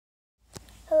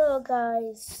Hello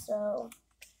guys, so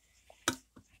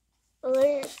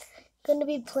we're gonna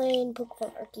be playing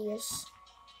Pokemon Arceus.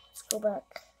 Let's go back.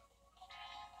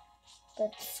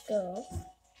 Let's go.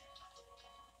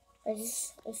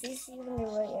 Is this even the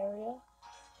right area?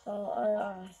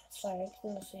 Oh, sorry, I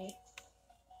couldn't see.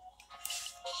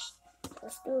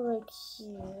 Let's do it like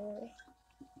here.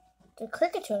 The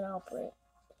Kricketune outbreak.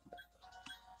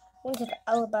 Went to the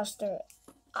Alabaster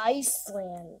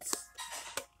Icelands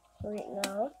right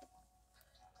now.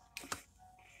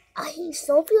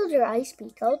 Snowfield or Ice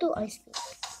Peak? I'll do Ice Peak.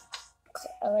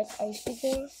 I like Ice Peak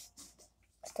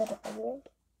instead of regular.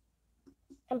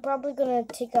 I'm probably gonna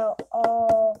take out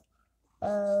all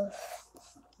of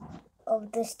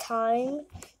this time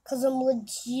because I'm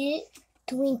legit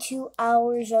doing 2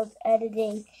 hours of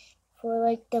editing for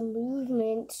like the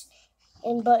movements.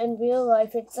 But in real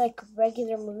life, it's like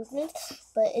regular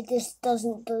movements, but it just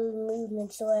doesn't do the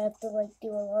movement, so I have to like do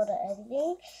a lot of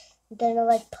editing. Then I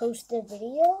like post the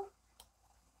video.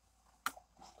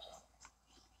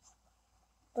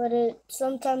 But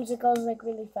sometimes it goes like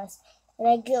really fast,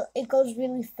 and it goes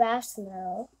really fast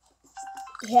now.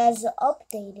 It has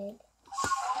updated.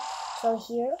 So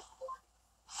here,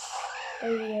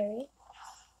 Aviary.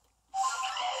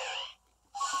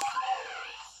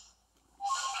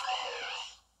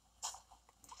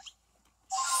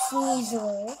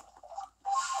 Sneasler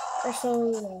or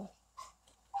Selena.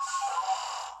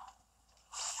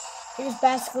 Here's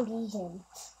Basculin.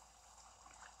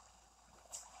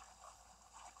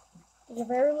 There's a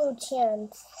very low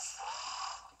chance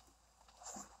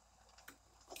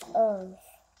of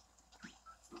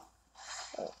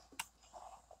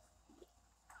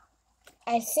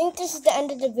I think this is the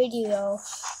end of the video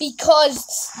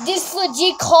because this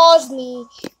legit caused me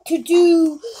to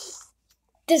do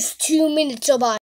this 2 minutes. So bye.